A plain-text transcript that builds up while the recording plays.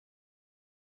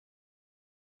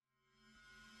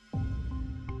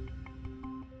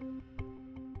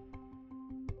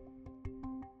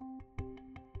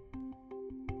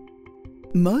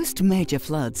Most major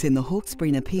floods in the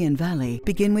Hawkesbury-Nepean Valley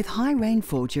begin with high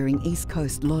rainfall during east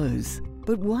coast lows.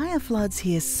 But why are floods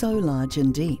here so large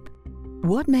and deep?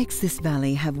 What makes this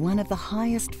valley have one of the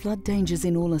highest flood dangers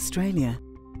in all Australia?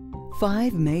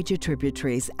 5 major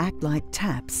tributaries act like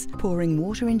taps, pouring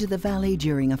water into the valley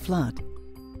during a flood.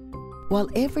 While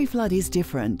every flood is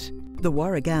different, the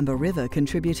Warragamba River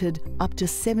contributed up to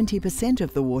 70%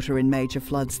 of the water in major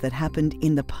floods that happened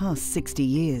in the past 60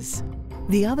 years.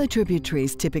 The other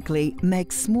tributaries typically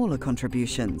make smaller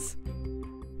contributions.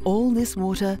 All this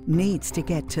water needs to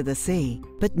get to the sea,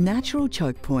 but natural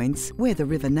choke points, where the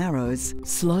river narrows,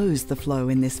 slows the flow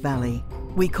in this valley.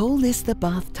 We call this the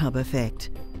bathtub effect,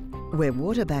 where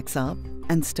water backs up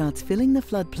and starts filling the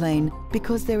floodplain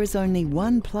because there is only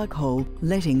one plug hole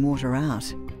letting water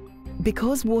out.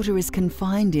 Because water is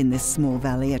confined in this small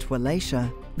valley at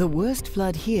Wallachia, the worst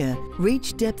flood here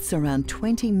reached depths around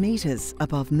 20 metres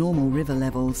above normal river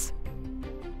levels.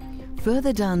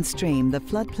 Further downstream, the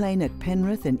floodplain at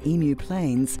Penrith and Emu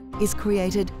Plains is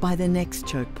created by the next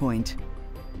choke point.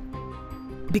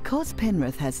 Because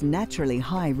Penrith has naturally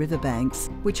high riverbanks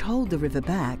which hold the river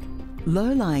back,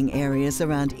 low-lying areas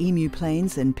around Emu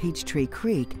Plains and Peachtree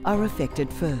Creek are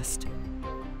affected first.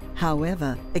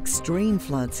 However, extreme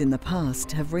floods in the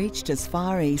past have reached as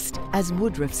far east as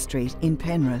Woodruff Street in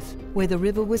Penrith, where the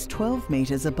river was 12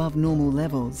 metres above normal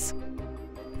levels.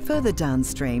 Further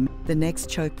downstream, the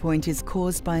next choke point is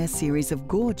caused by a series of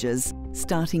gorges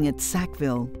starting at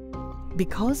Sackville.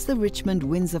 Because the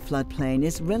Richmond-Windsor floodplain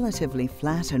is relatively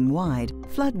flat and wide,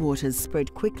 floodwaters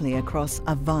spread quickly across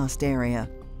a vast area.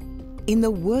 In the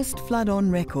worst flood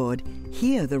on record,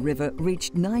 here the river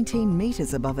reached 19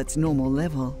 metres above its normal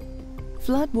level.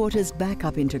 Floodwaters back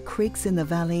up into creeks in the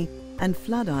valley and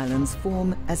flood islands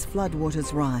form as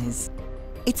floodwaters rise.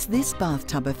 It's this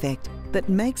bathtub effect that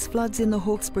makes floods in the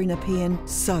Hawkesbury-Nepean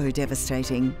so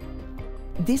devastating.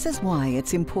 This is why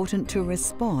it's important to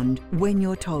respond when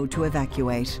you're told to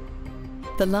evacuate.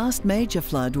 The last major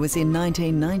flood was in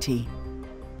 1990.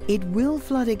 It will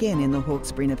flood again in the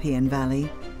Hawkesbury-Nepean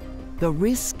Valley. The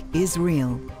risk is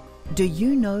real. Do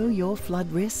you know your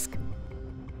flood risk?